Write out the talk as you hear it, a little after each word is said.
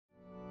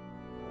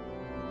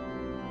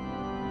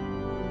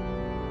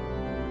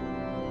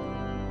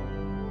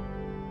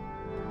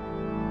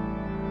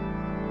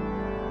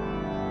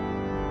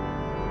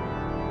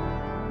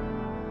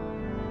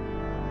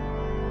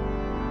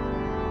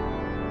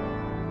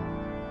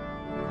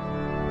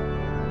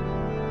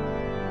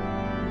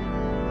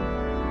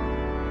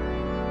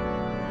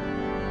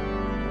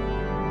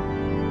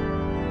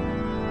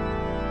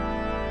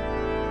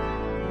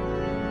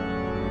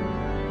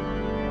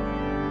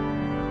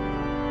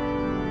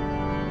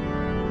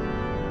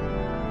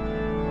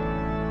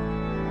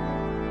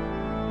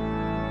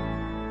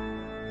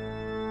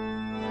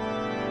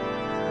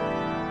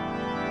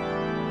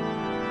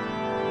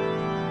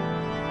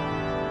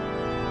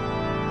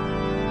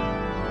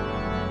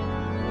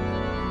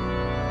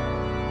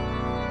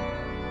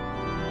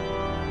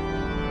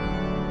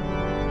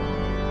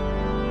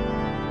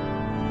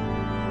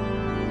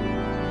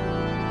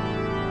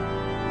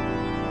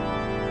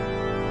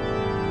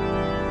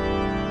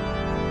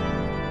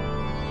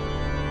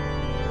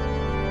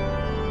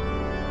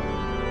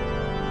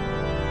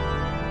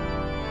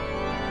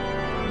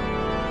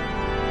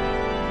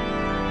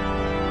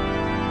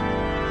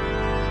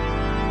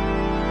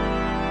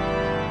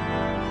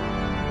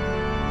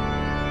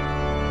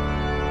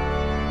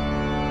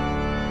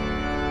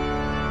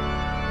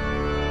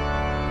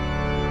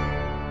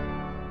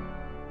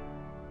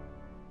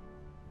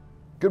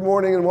Good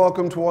morning and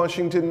welcome to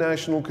Washington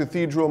National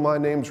Cathedral. My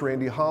name's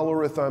Randy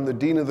Hollerith. I'm the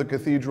Dean of the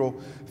Cathedral.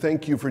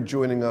 Thank you for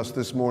joining us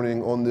this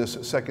morning on this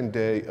second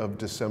day of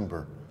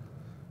December.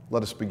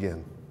 Let us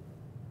begin.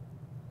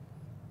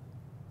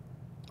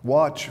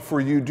 Watch,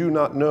 for you do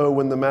not know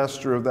when the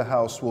master of the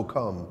house will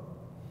come,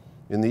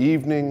 in the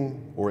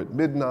evening, or at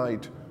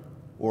midnight,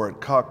 or at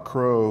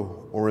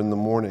cockcrow, or in the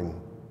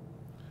morning,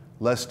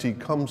 lest he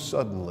come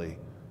suddenly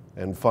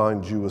and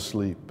find you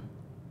asleep.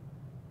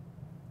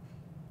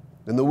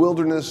 In the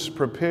wilderness,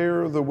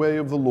 prepare the way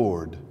of the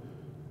Lord.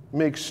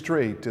 Make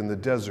straight in the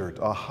desert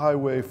a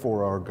highway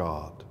for our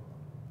God.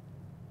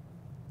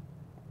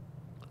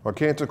 Our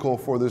canticle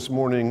for this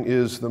morning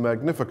is the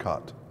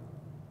Magnificat.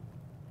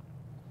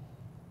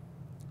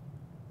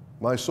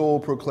 My soul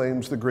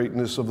proclaims the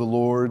greatness of the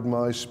Lord.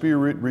 My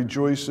spirit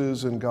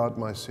rejoices in God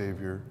my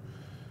Savior,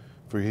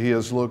 for he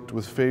has looked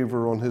with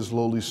favor on his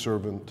lowly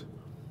servant.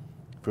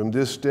 From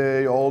this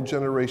day all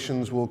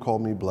generations will call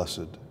me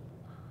blessed.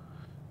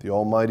 The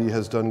Almighty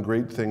has done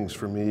great things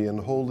for me, and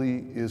holy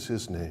is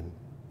his name.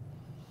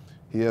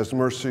 He has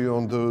mercy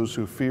on those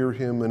who fear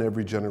him in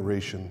every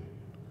generation.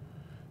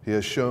 He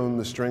has shown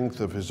the strength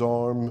of his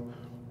arm.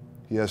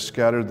 He has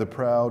scattered the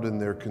proud in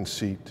their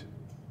conceit.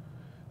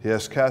 He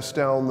has cast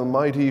down the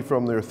mighty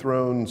from their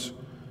thrones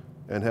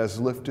and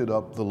has lifted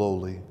up the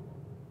lowly.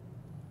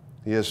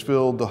 He has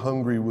filled the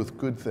hungry with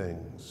good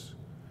things,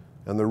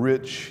 and the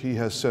rich he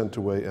has sent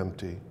away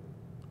empty.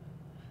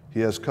 He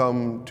has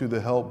come to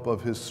the help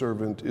of his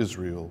servant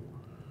Israel,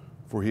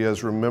 for he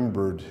has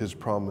remembered his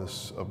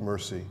promise of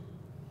mercy,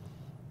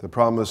 the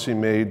promise he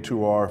made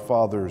to our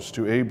fathers,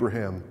 to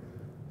Abraham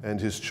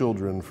and his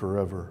children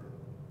forever.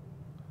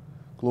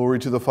 Glory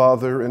to the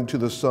Father, and to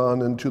the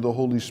Son, and to the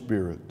Holy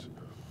Spirit,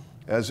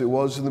 as it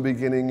was in the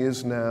beginning,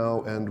 is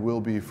now, and will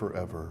be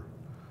forever.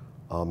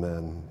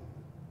 Amen.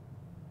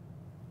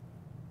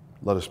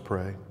 Let us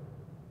pray.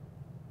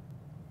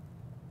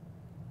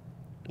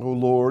 O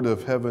Lord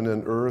of heaven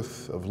and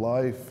earth, of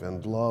life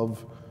and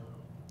love,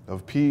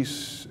 of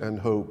peace and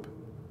hope,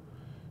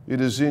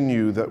 it is in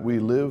you that we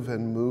live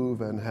and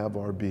move and have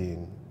our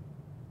being.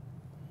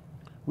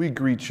 We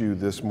greet you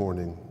this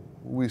morning.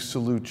 We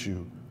salute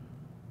you.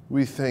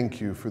 We thank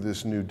you for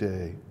this new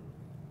day,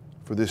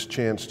 for this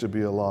chance to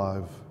be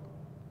alive.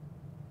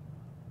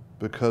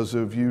 Because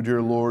of you,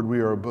 dear Lord,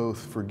 we are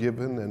both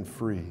forgiven and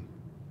free.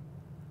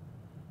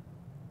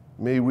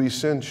 May we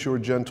sense your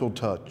gentle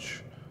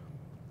touch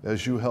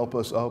as you help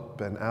us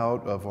up and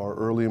out of our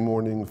early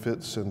morning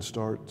fits and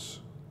starts.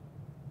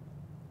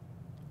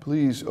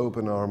 Please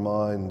open our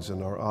minds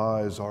and our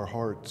eyes, our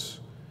hearts,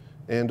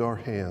 and our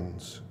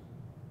hands.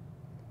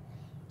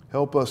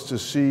 Help us to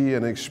see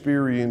and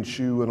experience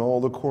you in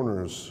all the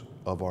corners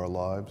of our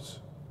lives,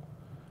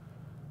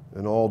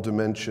 in all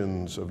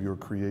dimensions of your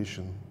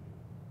creation.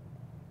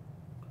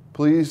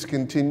 Please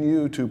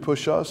continue to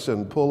push us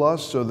and pull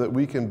us so that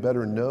we can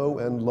better know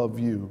and love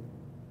you.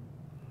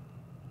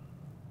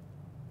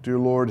 Dear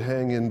Lord,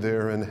 hang in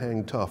there and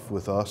hang tough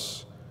with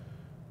us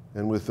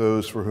and with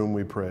those for whom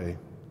we pray,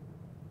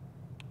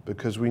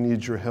 because we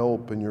need your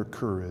help and your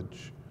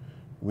courage.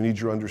 We need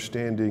your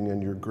understanding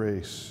and your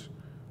grace.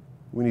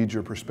 We need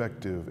your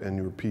perspective and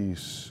your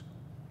peace.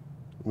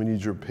 We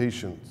need your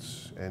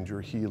patience and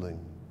your healing.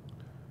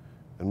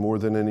 And more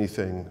than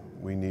anything,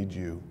 we need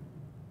you.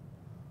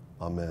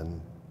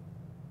 Amen.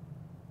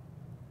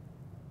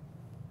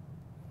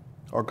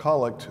 Our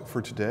collect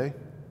for today.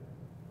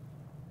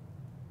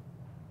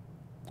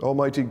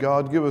 Almighty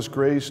God, give us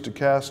grace to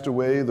cast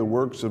away the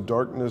works of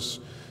darkness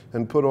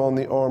and put on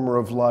the armor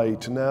of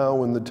light,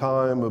 now in the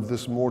time of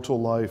this mortal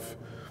life,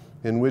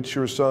 in which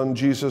your Son,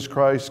 Jesus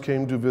Christ,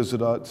 came to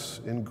visit us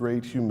in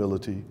great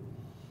humility,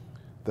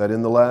 that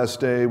in the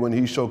last day, when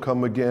he shall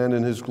come again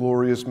in his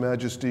glorious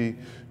majesty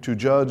to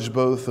judge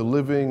both the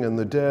living and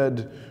the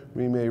dead,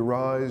 we may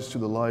rise to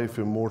the life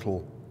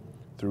immortal,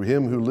 through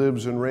him who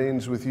lives and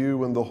reigns with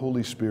you and the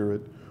Holy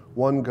Spirit,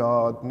 one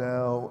God,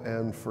 now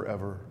and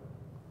forever.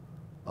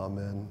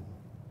 Amen.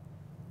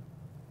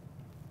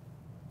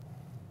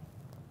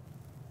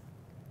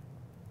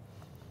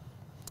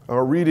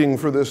 Our reading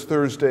for this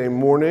Thursday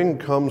morning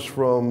comes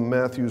from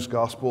Matthew's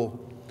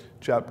Gospel,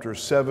 chapter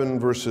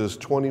 7, verses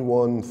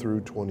 21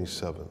 through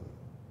 27.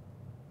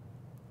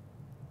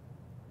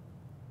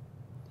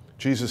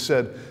 Jesus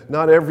said,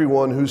 "Not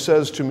everyone who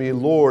says to me,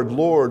 'Lord,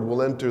 Lord,'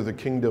 will enter the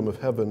kingdom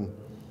of heaven,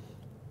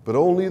 but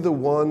only the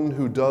one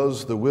who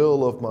does the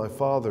will of my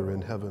Father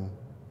in heaven.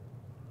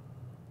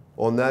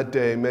 On that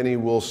day, many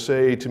will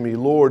say to me,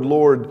 'Lord,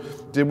 Lord,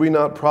 did we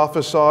not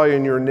prophesy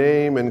in your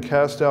name and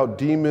cast out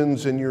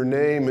demons in your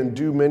name and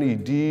do many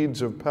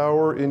deeds of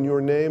power in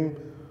your name?'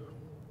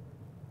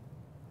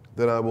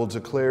 Then I will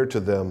declare to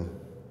them,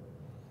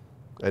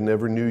 'I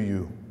never knew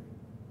you.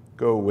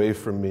 Go away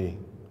from me,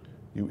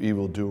 you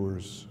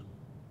evildoers.'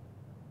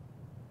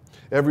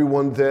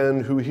 Everyone then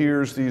who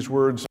hears these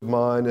words of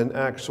mine and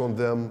acts on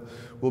them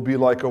will be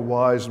like a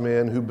wise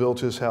man who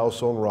built his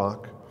house on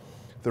rock.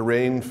 The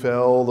rain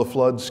fell, the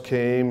floods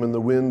came, and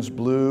the winds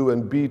blew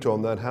and beat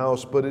on that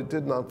house, but it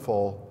did not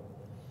fall,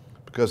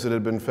 because it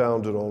had been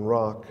founded on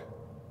rock.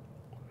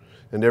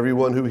 And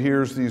everyone who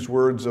hears these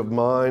words of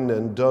mine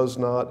and does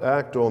not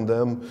act on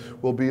them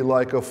will be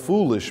like a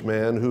foolish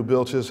man who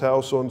built his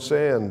house on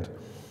sand.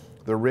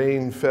 The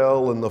rain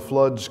fell and the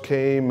floods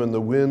came and the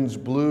winds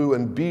blew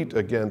and beat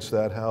against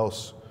that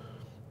house,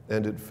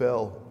 and it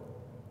fell,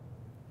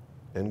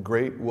 and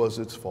great was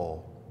its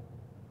fall.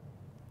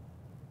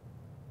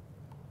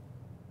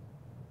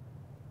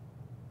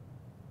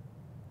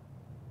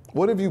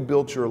 What have you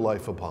built your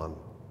life upon?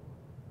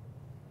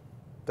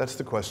 That's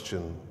the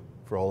question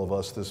for all of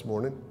us this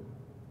morning.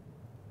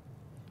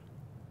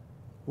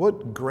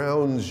 What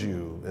grounds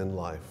you in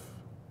life?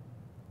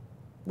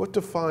 What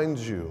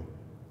defines you?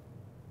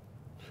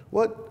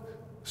 What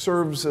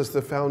serves as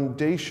the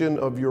foundation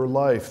of your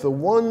life, the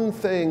one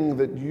thing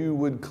that you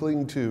would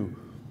cling to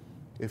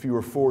if you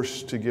were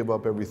forced to give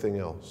up everything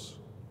else?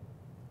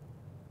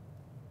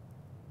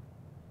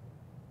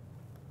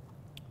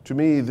 To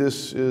me,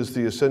 this is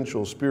the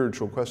essential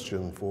spiritual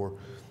question for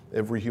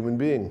every human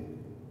being,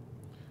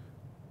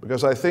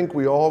 because I think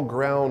we all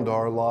ground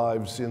our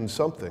lives in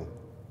something,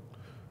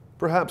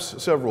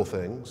 perhaps several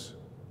things,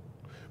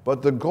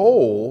 but the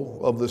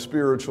goal of the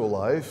spiritual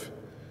life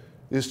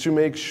is to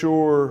make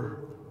sure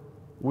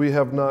we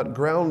have not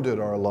grounded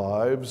our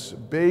lives,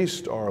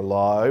 based our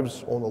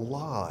lives on a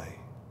lie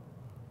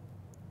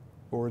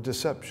or a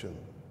deception.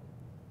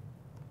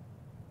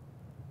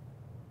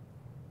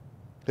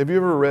 Have you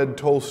ever read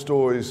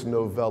Tolstoy's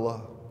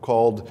novella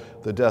called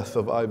The Death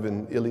of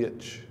Ivan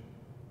Ilyich?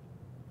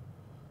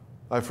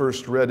 I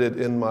first read it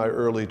in my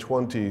early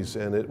 20s,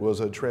 and it was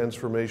a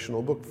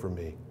transformational book for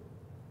me.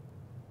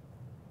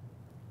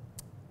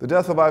 The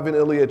Death of Ivan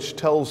Ilyich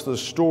tells the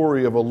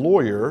story of a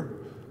lawyer,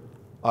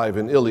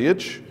 Ivan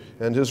Ilyich,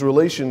 and his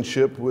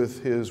relationship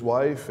with his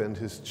wife and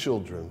his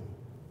children.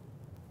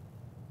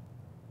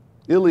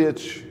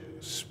 Ilyich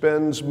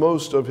spends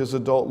most of his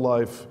adult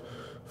life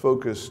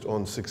focused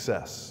on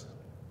success.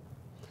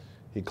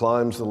 He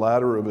climbs the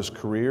ladder of his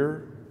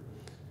career,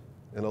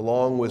 and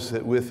along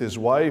with his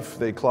wife,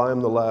 they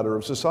climb the ladder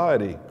of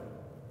society.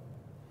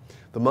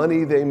 The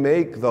money they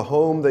make, the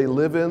home they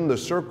live in, the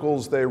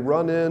circles they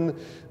run in,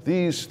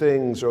 these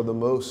things are the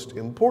most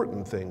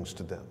important things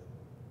to them.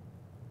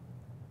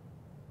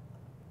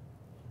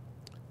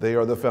 They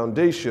are the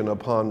foundation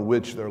upon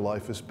which their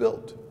life is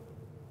built.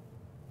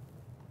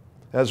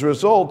 As a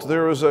result,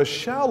 there is a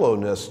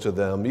shallowness to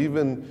them,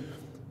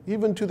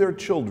 even to their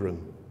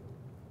children.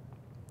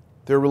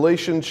 Their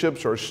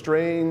relationships are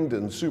strained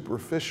and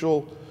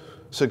superficial.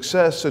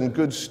 Success and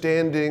good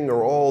standing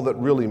are all that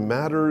really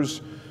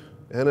matters.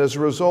 And as a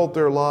result,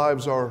 their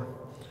lives are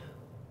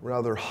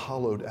rather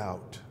hollowed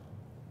out.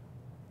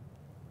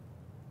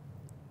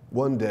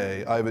 One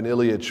day, Ivan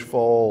Ilyich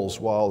falls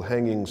while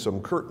hanging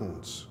some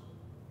curtains.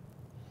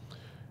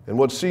 And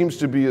what seems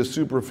to be a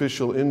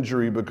superficial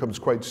injury becomes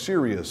quite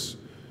serious,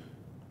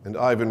 and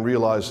Ivan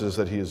realizes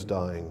that he is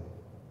dying.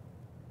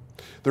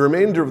 The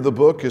remainder of the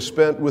book is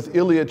spent with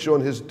Ilyich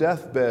on his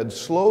deathbed,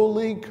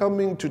 slowly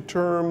coming to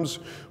terms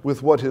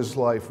with what his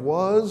life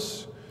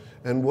was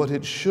and what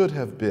it should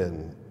have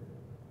been,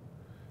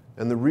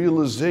 and the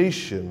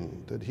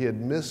realization that he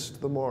had missed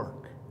the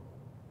mark.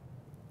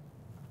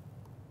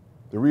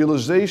 The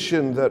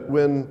realization that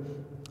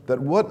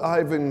what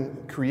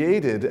Ivan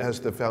created as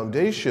the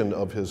foundation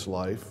of his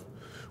life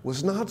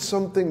was not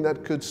something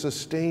that could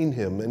sustain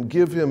him and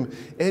give him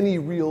any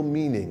real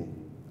meaning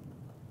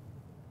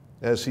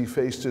as he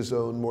faced his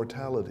own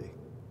mortality.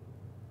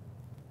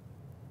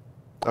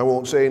 I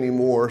won't say any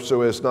more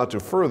so as not to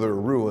further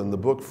ruin the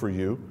book for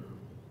you,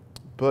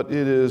 but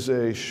it is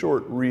a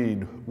short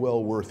read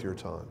well worth your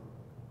time.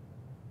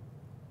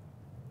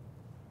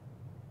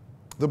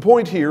 The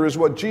point here is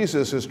what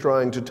Jesus is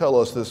trying to tell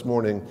us this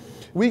morning.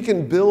 We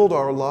can build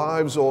our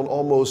lives on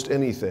almost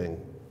anything.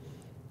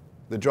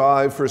 The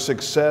drive for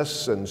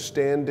success and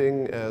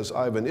standing, as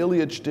Ivan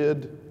Ilyich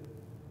did,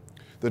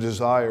 the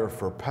desire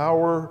for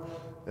power,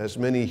 as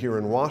many here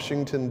in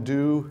Washington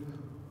do,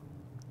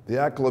 the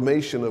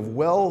acclamation of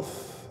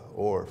wealth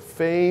or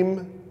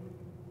fame.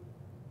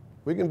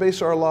 We can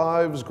base our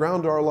lives,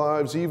 ground our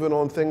lives even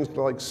on things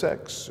like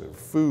sex or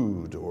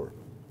food or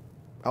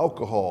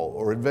alcohol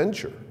or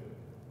adventure.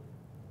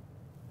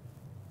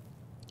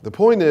 The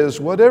point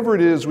is, whatever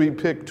it is we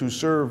pick to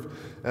serve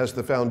as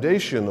the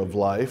foundation of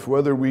life,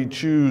 whatever we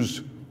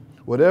choose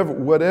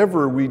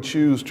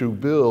to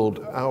build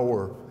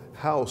our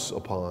house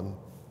upon,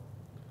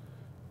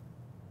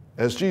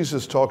 as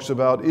Jesus talks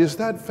about, is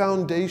that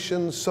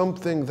foundation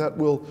something that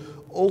will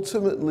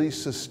ultimately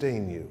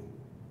sustain you?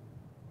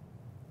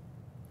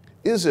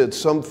 Is it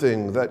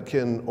something that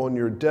can, on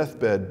your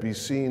deathbed, be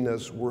seen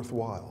as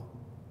worthwhile?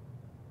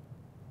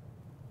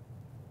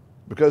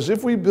 Because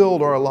if we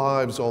build our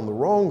lives on the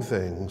wrong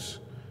things,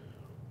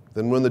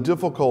 then when the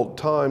difficult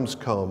times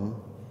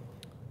come,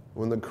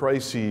 when the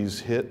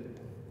crises hit,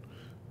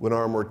 when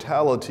our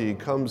mortality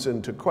comes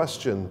into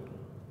question,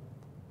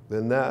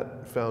 then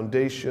that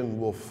foundation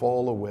will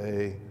fall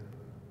away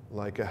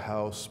like a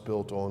house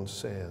built on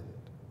sand.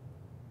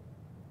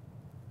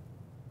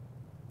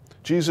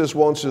 Jesus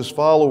wants his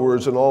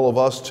followers and all of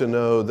us to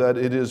know that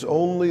it is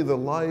only the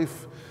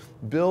life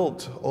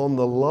built on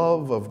the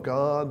love of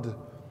God,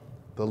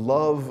 the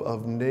love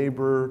of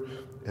neighbor,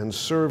 and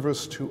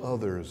service to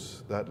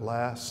others that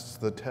lasts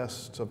the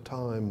test of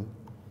time,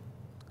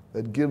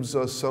 that gives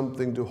us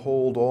something to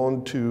hold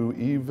on to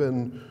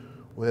even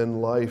when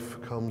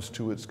life comes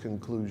to its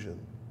conclusion.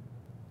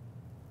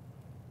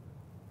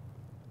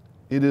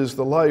 It is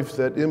the life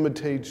that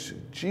imitates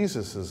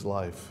Jesus'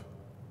 life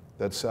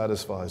that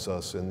satisfies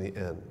us in the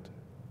end.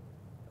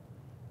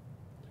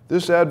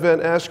 This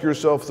Advent, ask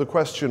yourself the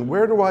question,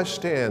 where do I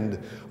stand?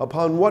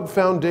 Upon what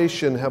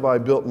foundation have I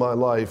built my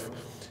life?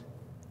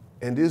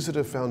 And is it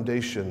a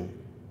foundation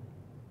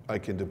I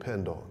can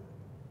depend on?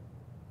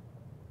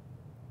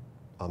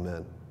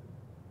 Amen.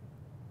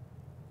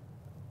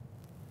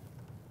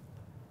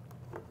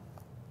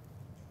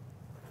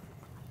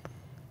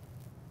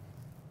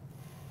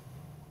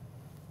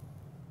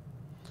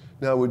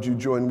 Now, would you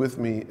join with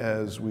me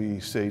as we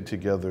say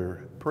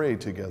together, pray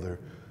together,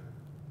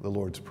 the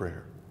Lord's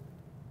Prayer?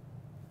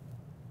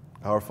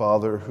 Our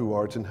Father, who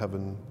art in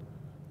heaven,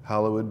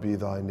 hallowed be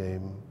thy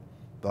name.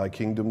 Thy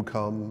kingdom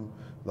come,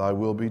 thy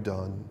will be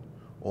done,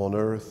 on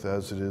earth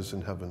as it is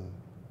in heaven.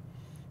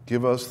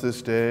 Give us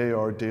this day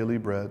our daily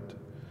bread,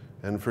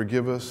 and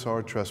forgive us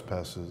our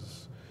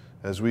trespasses,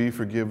 as we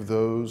forgive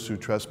those who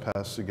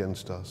trespass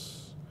against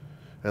us.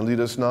 And lead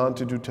us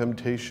not into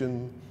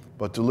temptation,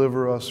 but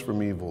deliver us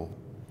from evil.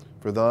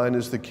 For thine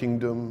is the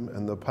kingdom,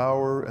 and the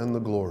power, and the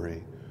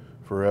glory,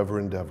 forever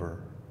and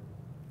ever.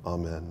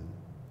 Amen.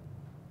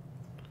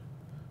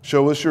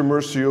 Show us your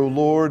mercy, O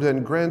Lord,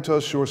 and grant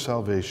us your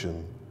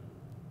salvation.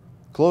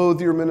 Clothe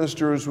your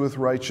ministers with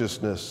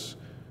righteousness,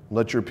 and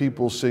let your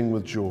people sing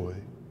with joy.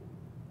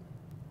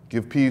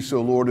 Give peace, O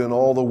Lord, in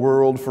all the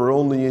world, for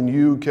only in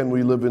you can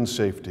we live in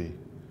safety.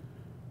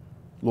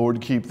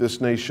 Lord, keep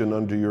this nation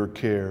under your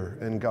care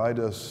and guide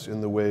us in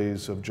the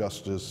ways of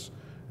justice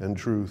and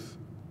truth.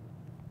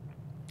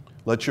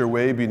 Let your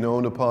way be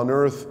known upon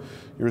earth,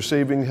 your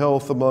saving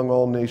health among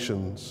all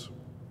nations.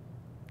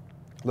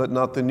 Let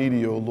not the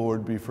needy, O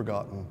Lord, be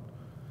forgotten,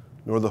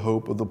 nor the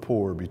hope of the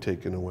poor be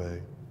taken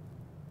away.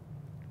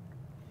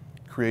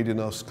 Create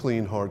in us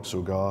clean hearts,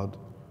 O God,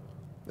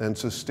 and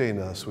sustain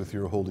us with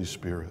your Holy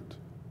Spirit.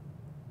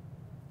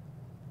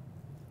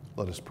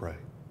 Let us pray.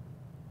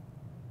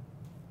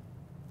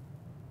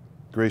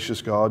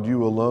 Gracious God,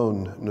 you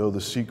alone know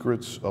the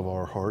secrets of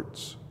our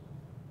hearts.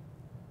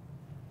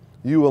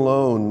 You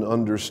alone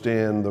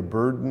understand the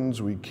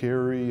burdens we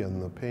carry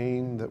and the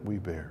pain that we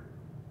bear.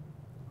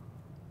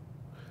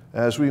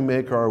 As we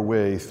make our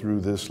way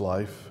through this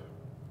life,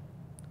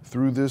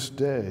 through this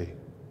day,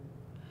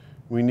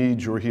 we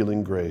need your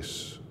healing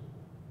grace.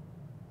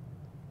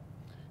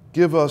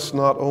 Give us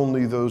not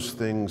only those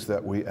things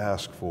that we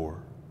ask for,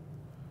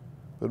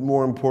 but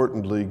more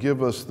importantly,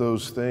 give us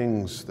those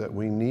things that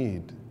we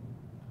need.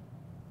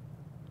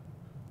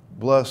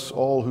 Bless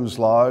all whose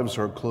lives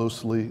are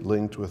closely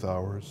linked with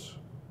ours.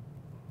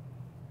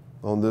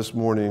 On this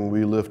morning,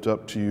 we lift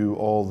up to you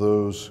all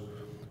those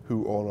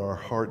who are on our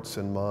hearts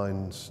and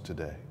minds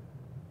today.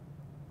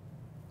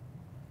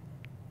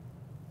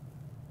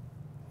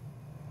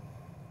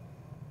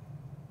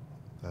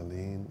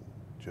 Eileen,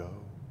 Joe,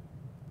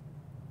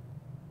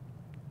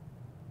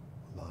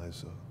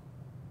 Liza,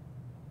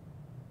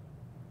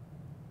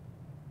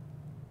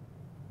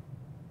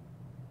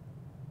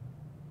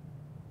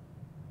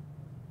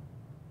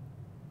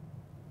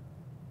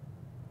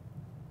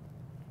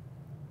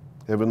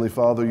 Heavenly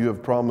Father, you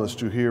have promised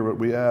to hear what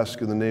we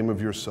ask in the name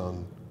of your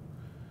Son.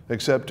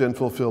 Accept and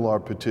fulfill our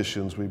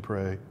petitions, we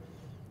pray,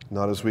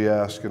 not as we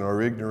ask in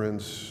our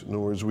ignorance,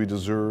 nor as we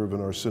deserve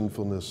in our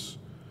sinfulness,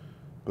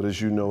 but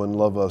as you know and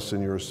love us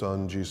in your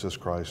Son, Jesus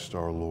Christ,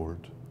 our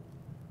Lord.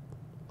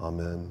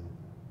 Amen.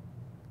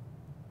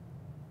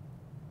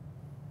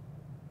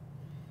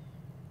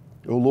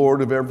 O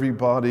Lord of every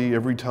body,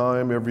 every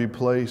time, every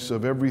place,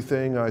 of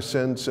everything I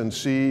sense and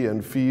see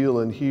and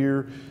feel and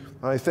hear,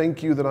 I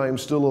thank you that I am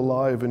still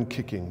alive and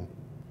kicking.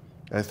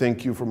 I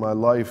thank you for my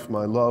life,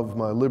 my love,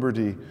 my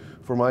liberty,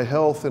 for my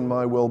health and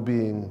my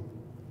well-being.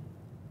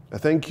 I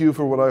thank you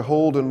for what I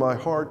hold in my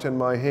heart and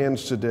my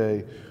hands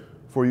today,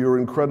 for your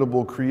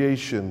incredible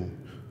creation,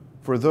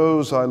 for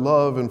those I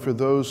love and for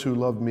those who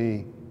love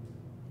me.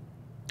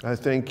 I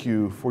thank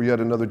you for yet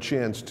another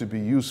chance to be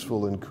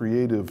useful and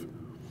creative.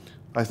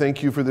 I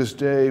thank you for this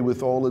day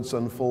with all its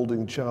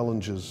unfolding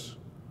challenges.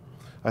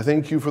 I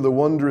thank you for the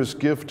wondrous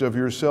gift of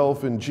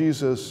yourself in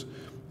Jesus,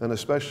 and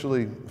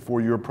especially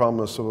for your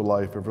promise of a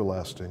life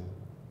everlasting.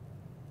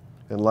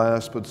 And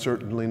last but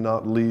certainly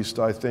not least,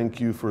 I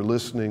thank you for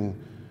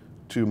listening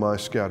to my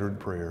scattered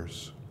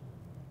prayers.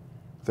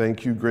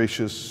 Thank you,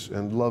 gracious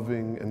and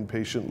loving and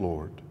patient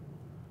Lord.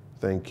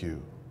 Thank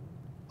you.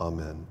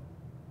 Amen.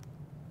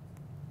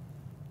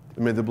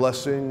 And may the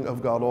blessing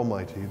of God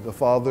Almighty, the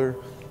Father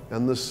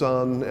and the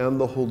Son and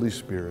the Holy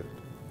Spirit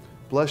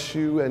bless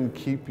you and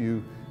keep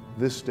you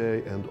this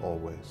day and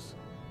always.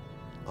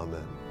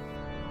 Amen.